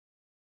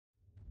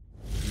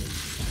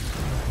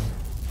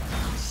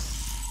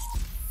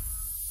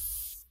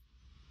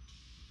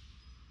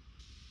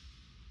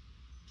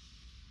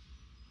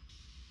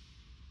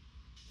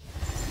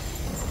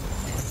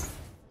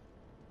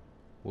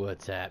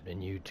What's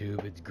happening,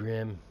 YouTube? It's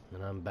Grim,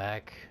 and I'm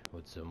back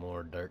with some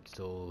more Dark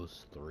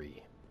Souls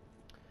 3.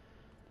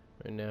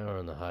 Right now we're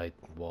on the high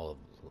wall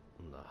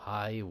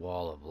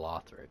of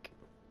Lothric.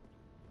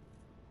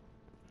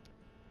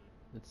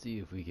 Let's see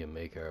if we can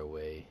make our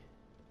way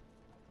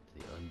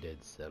to the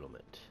undead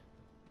settlement.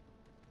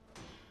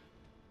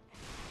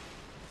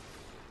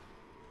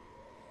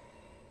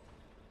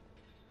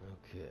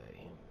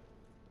 Okay.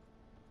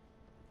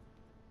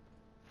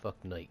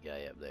 Fuck Night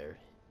Guy up there.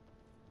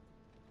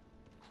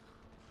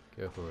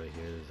 Careful right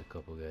here, there's a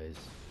couple guys.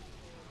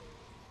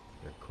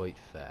 They're quite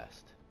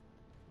fast.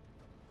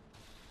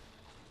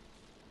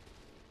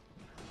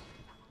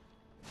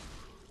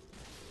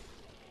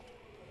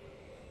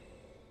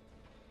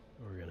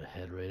 We're gonna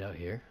head right out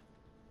here.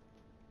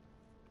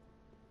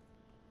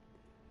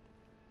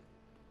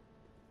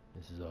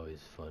 This is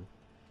always fun.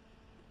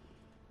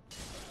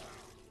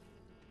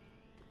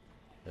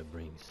 That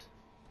brings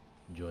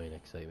joy and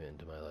excitement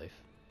into my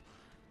life.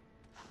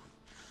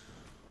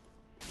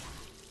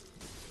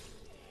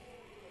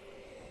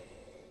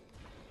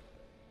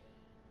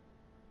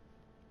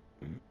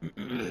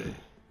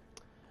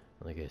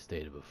 Like I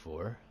stated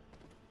before,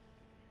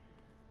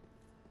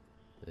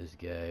 this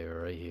guy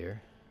right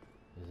here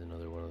is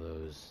another one of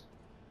those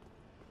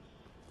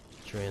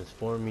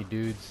transform me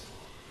dudes.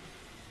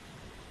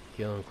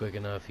 Kill him quick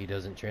enough, he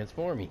doesn't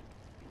transform me.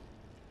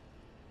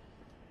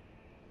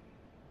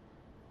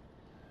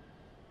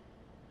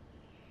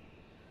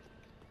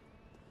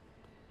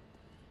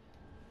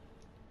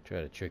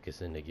 Try to trick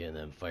us into getting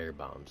them fire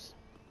bombs.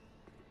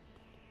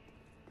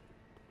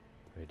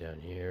 Right down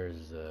here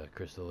is a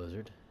crystal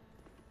lizard.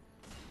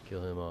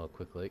 Kill him all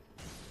quick like.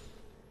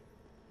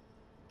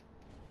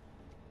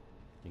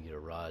 You get a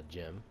rod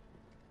gem.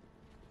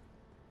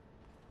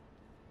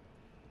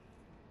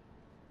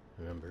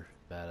 Remember,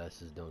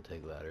 badasses don't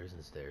take ladders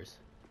and stairs.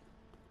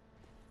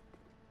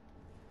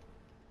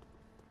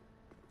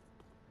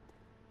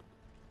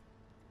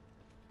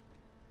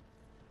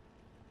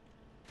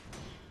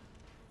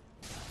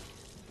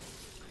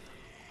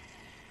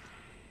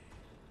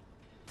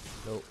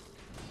 Nope.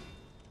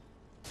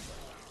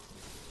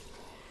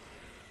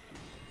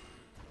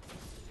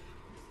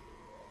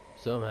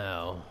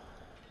 Somehow,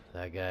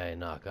 that guy I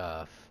knock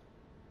off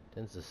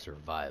tends to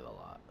survive a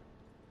lot.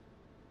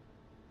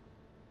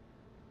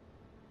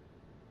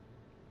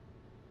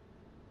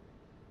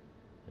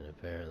 And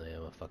apparently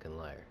I'm a fucking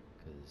liar,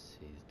 because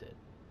he's dead.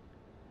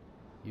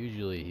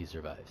 Usually he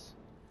survives.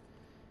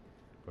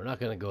 We're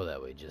not gonna go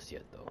that way just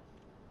yet, though.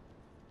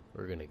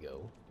 We're gonna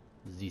go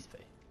this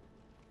way.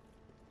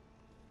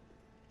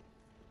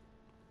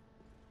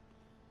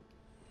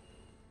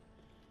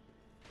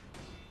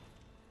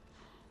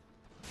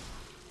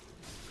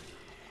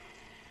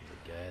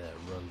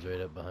 Runs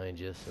right up behind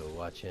you, so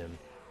watch him.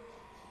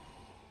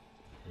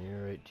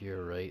 You're right to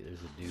your right, there's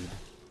a dude.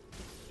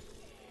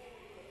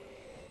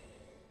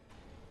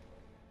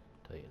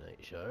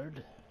 Titanite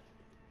shard.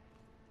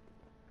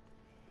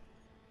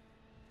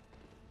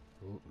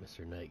 Ooh,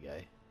 Mr. Night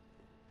Guy.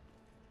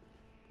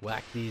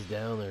 Whack these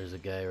down, there's a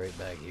guy right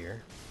back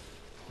here.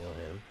 Kill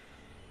him.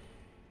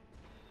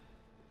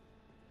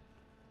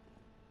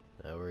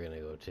 Now we're gonna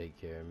go take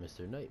care of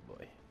Mr. Night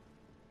Boy.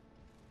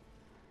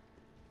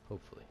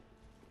 Hopefully.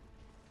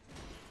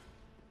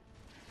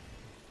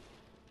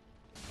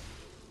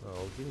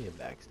 Oh, give me a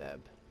backstab,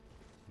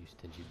 you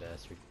stingy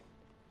bastard.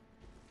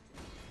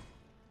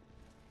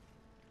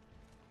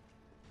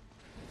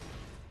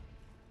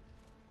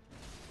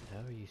 How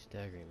are you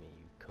staggering me,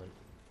 you cunt?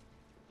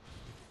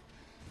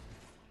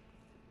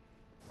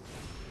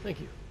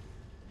 Thank you.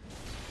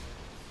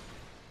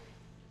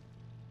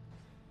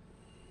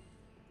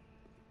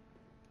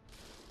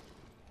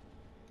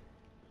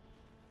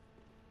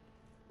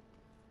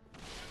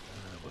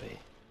 Ah, boy.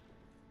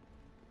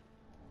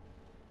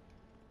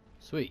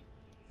 Sweet.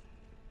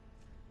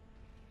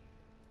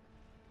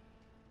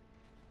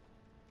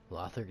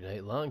 Lothric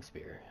Knight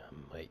Longspear. I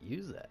might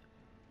use that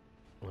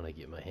when I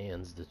get my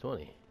hands to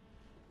 20.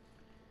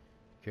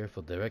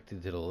 Careful,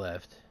 directed to the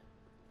left.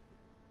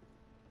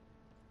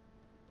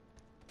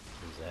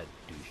 There's that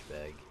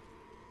douchebag.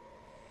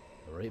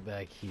 Right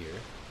back here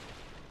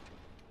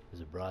is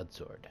a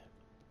broadsword,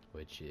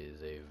 which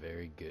is a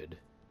very good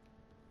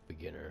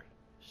beginner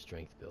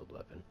strength build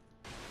weapon.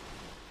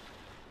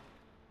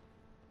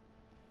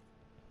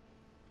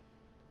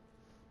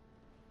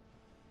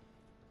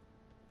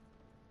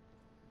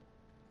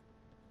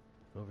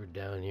 Over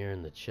down here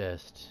in the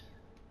chest,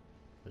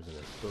 there's an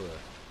Asura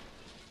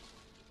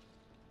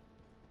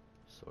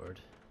sword.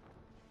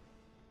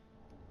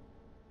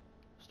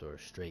 Or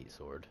straight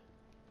sword.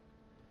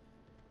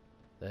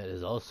 That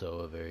is also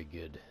a very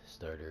good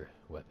starter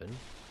weapon.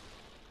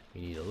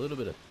 You need a little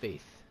bit of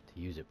faith to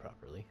use it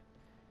properly.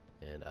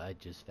 And I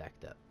just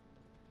facked up.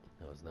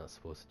 I was not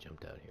supposed to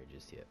jump down here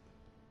just yet.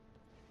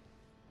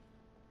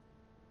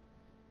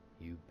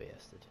 You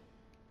bastard.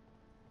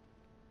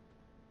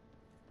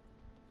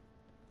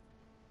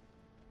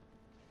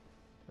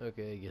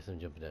 Okay, I guess I'm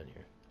jumping down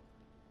here.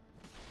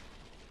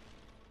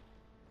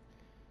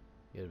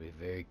 You gotta be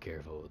very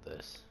careful with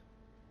this,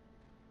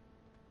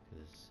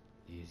 because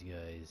these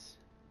guys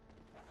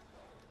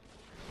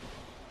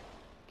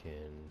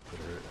can put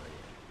a hurt on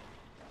you.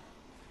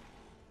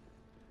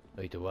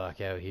 I like to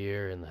walk out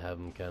here and have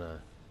them kind of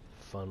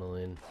funnel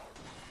in.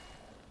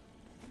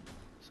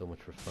 So much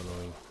for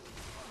funneling.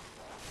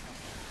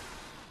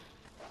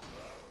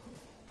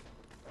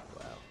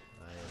 Wow,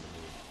 I am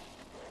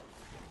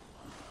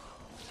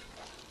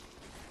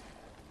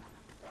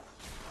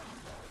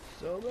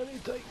in so many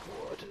tight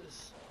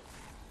quarters.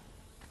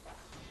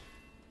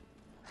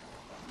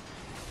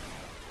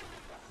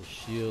 The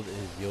shield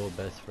is your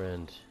best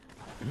friend.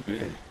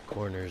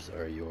 Corners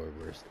are your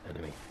worst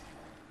enemy.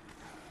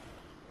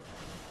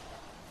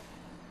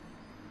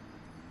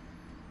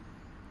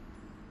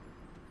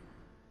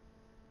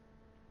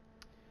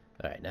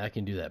 Alright, now I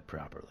can do that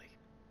properly.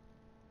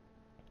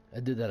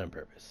 I did that on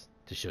purpose,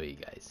 to show you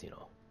guys, you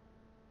know,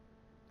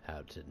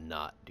 how to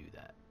not do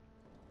that.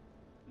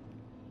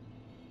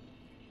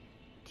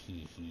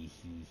 Tee hee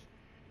hee.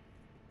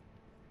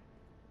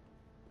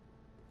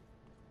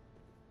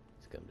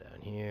 Let's come down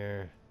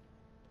here.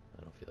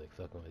 I don't feel like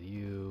fucking with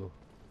you.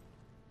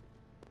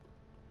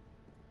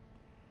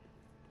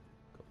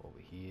 Come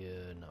over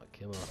here, knock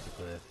him off the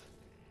cliff.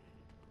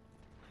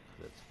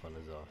 That's fun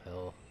as all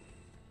hell.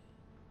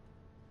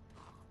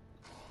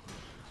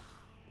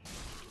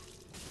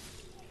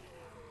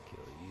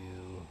 Kill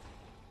you.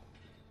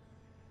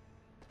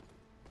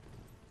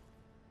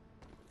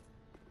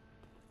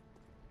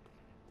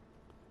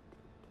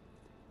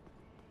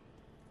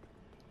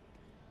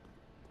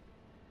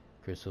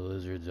 Crystal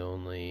lizards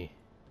only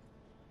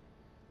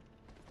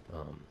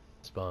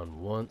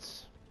spawn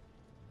once.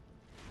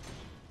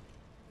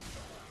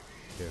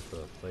 Careful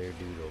of fire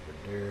dude over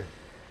there.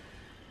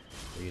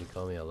 Are you gonna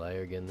call me a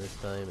liar again this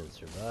time and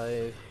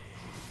survive?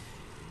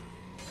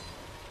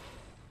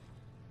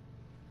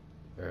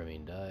 Or I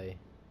mean die.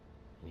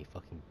 And he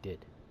fucking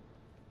did.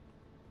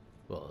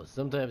 Well,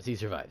 sometimes he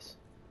survives.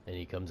 And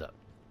he comes up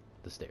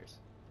the stairs.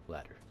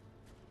 Ladder.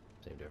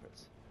 Same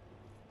difference.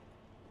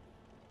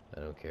 I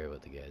don't care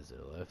about the guys that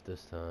are left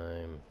this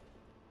time.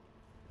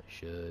 I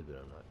should, but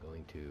I'm not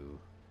going to.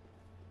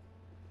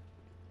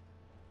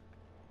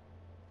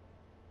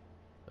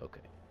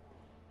 Okay.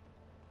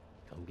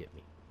 Come get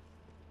me.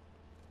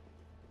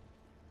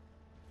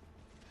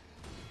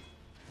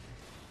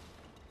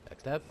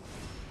 Backstab.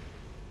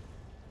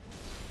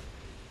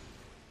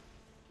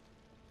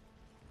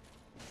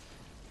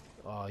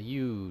 Aw,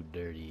 you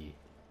dirty,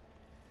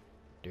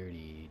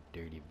 dirty,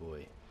 dirty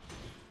boy.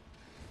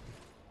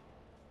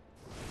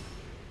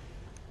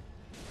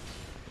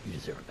 You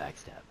deserve a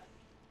backstab.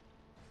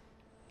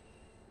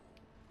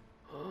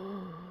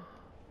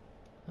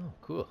 Oh,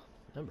 cool.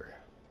 Number.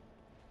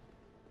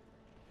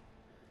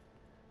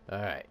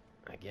 Alright.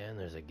 Again,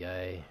 there's a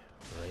guy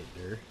right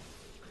there.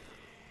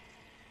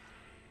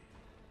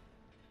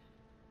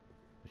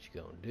 What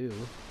you gonna do?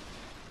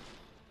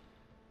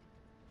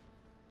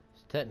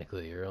 So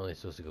technically, you're only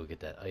supposed to go get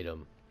that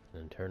item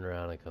and then turn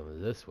around and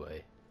come this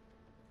way.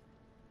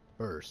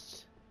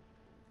 First.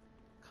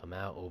 Come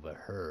out over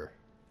her.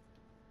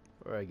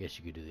 Or I guess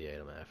you could do the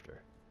item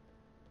after.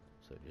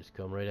 So just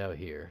come right out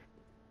here.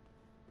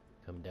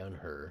 Come down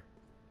her.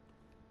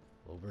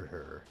 Over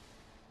her.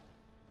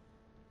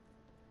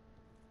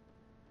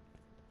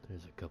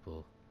 There's a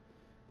couple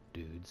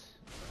dudes.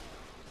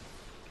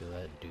 Kill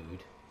that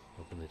dude.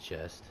 Open the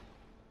chest.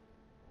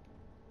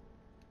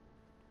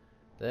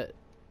 That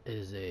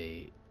is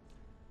a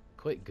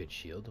quite good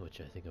shield,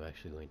 which I think I'm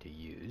actually going to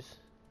use.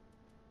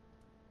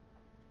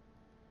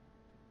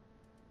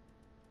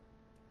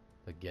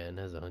 Again,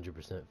 has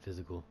 100%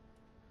 physical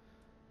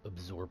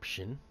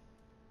absorption.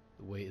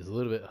 The weight is a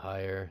little bit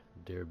higher,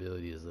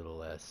 durability is a little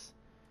less,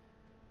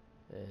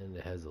 and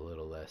it has a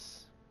little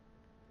less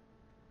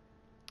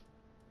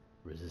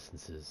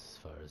resistances as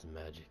far as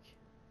magic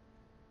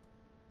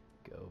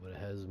go, but it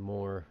has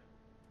more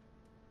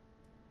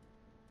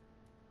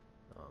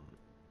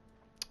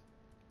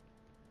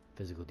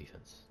physical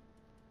defense.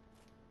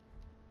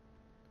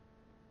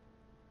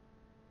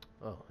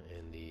 Oh,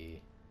 and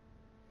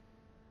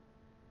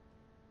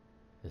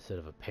instead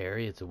of a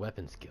parry, it's a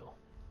weapon skill.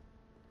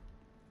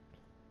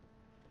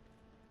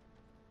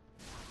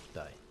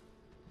 Die.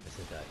 I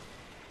said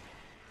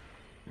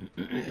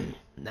die.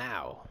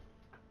 Now,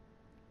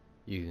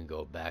 you can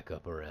go back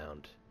up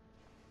around.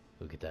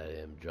 Look at that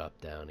item, drop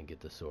down and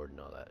get the sword and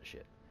all that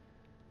shit.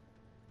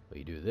 But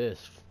you do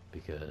this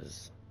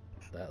because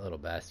that little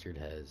bastard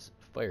has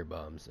fire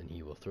bombs and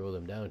he will throw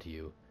them down to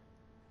you.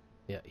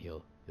 Yeah,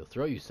 he'll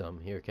throw you some.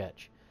 Here,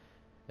 catch.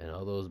 And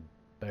all those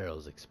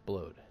barrels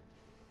explode.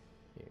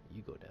 Here,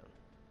 you go down.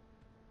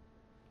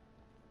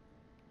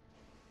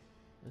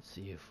 Let's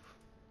see if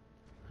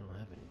I don't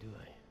have any, do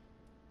I?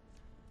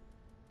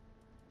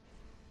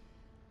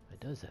 It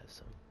does have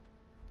some.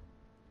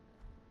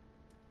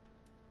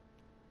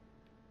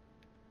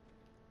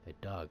 A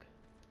dog.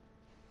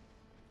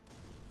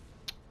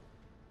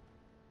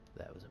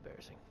 That was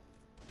embarrassing.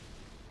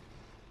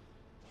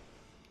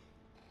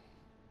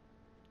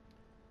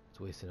 Let's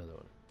waste another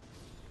one.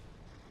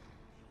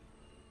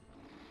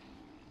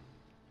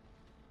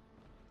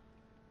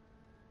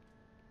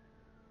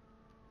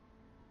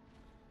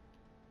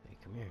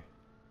 Come here.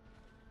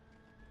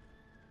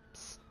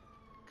 Psst.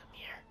 Come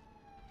here.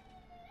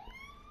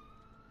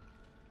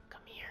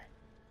 Come here.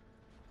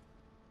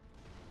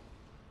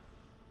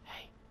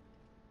 Hey.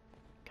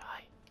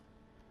 Guy.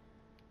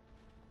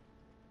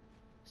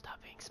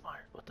 Stop being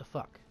smart. What the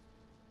fuck?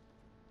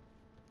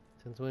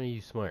 Since when are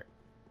you smart?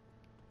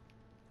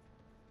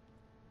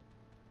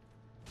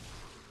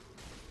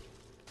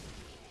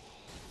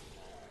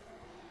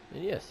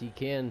 And yes, he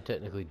can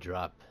technically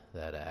drop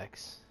that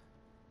axe.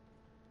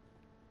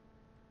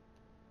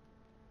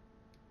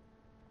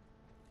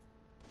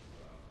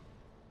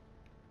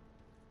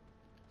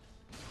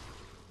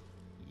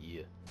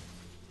 Yeah.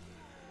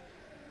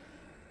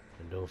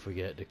 And don't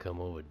forget to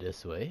come over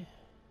this way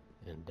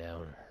and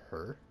down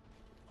her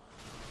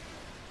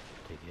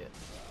to get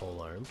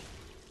pole armed.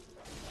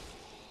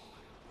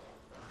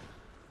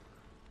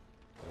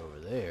 Over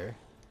there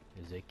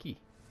is a key.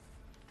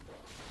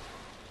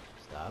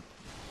 Stop.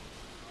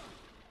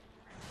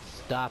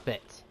 Stop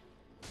it.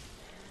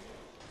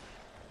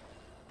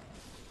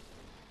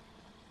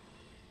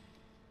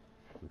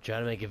 I'm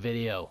trying to make a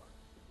video.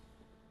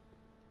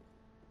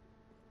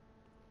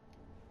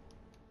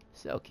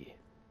 Selkie.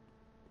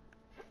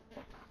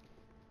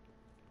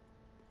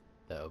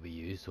 That will be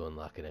used to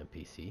unlock an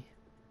NPC.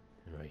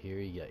 And right here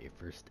you got your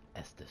first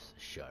Estus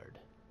shard.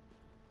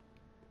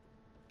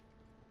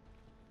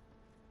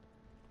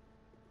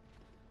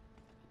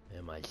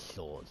 And my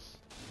swords.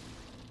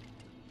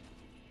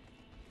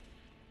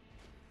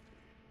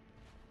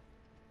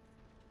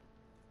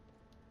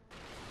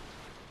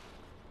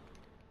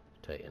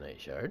 Titanite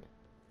shard.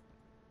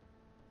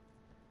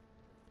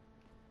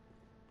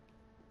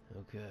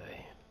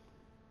 Okay.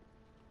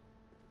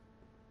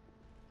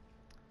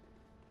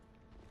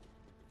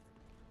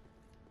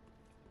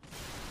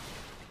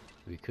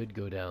 We could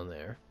go down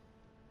there.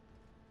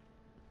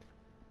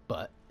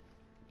 But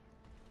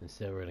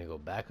instead we're going to go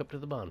back up to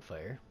the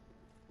bonfire.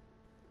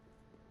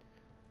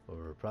 Where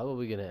we're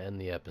probably going to end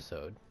the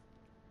episode.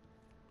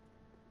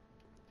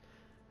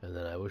 And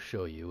then I will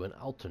show you an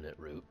alternate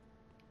route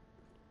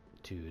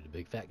to the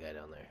big fat guy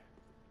down there.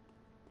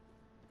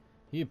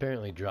 He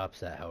apparently drops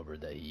that halberd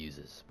that he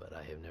uses, but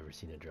I have never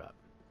seen it drop.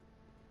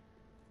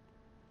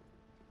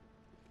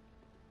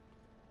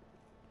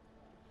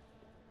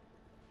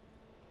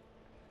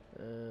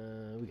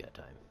 We got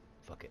time.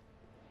 Fuck it.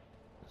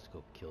 Let's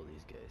go kill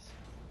these guys.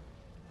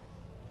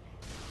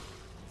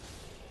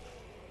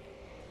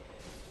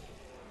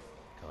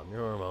 Calm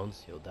your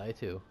hormones. You'll die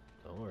too.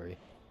 Don't worry.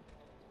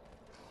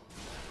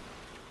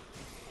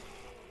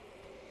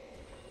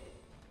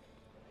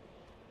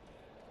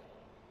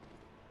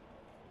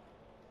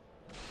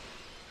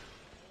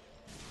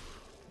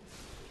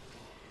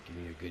 Give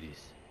me your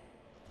goodies.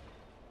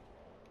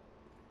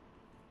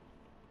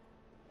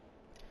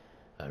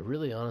 I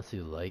really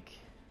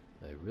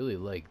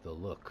like the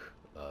look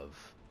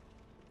of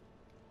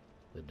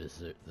the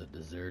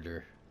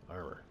deserter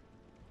armor.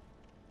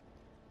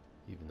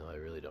 Even though I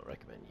really don't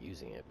recommend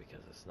using it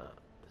because it's not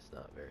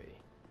very.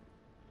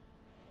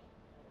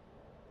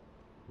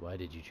 Why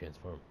did you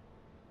transform?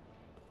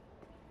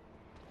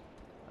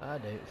 I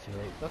don't feel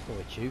like fucking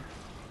with you.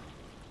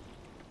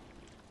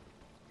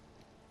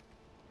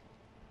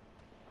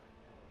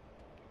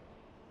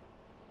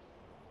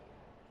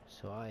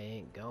 So I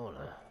ain't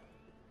gonna.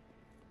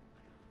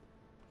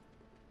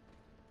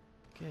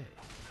 Okay.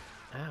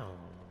 Ow.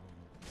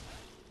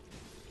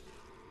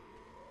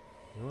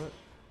 You know what?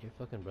 Your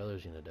fucking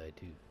brother's gonna die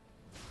too.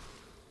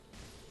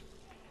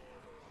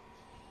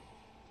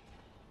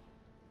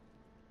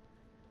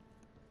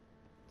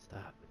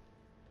 Stop.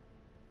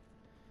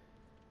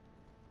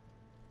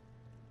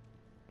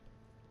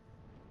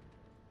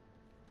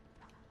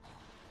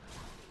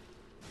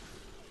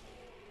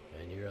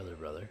 And your other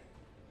brother.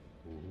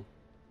 Ooh.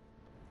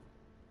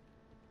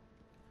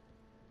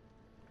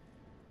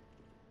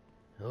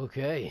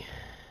 Okay.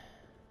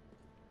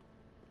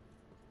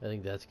 I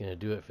think that's gonna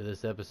do it for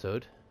this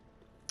episode.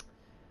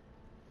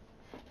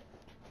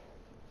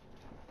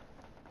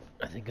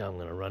 I think I'm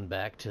gonna run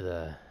back to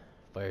the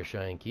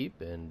Fireshine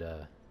Keep and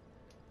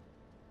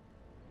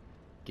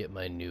get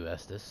my new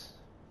Estus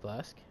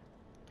flask,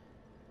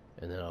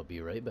 and then I'll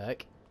be right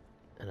back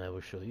and I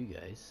will show you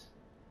guys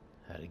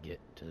how to get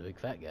to the big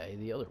fat guy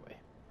the other way.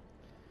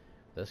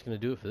 That's gonna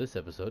do it for this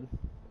episode.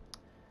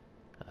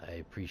 I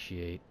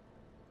appreciate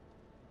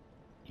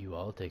you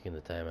all taking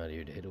the time out of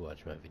your day to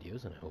watch my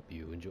videos, and I hope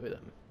you enjoy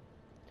them.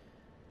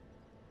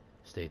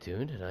 Stay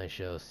tuned, and I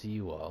shall see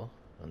you all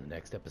on the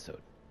next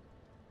episode.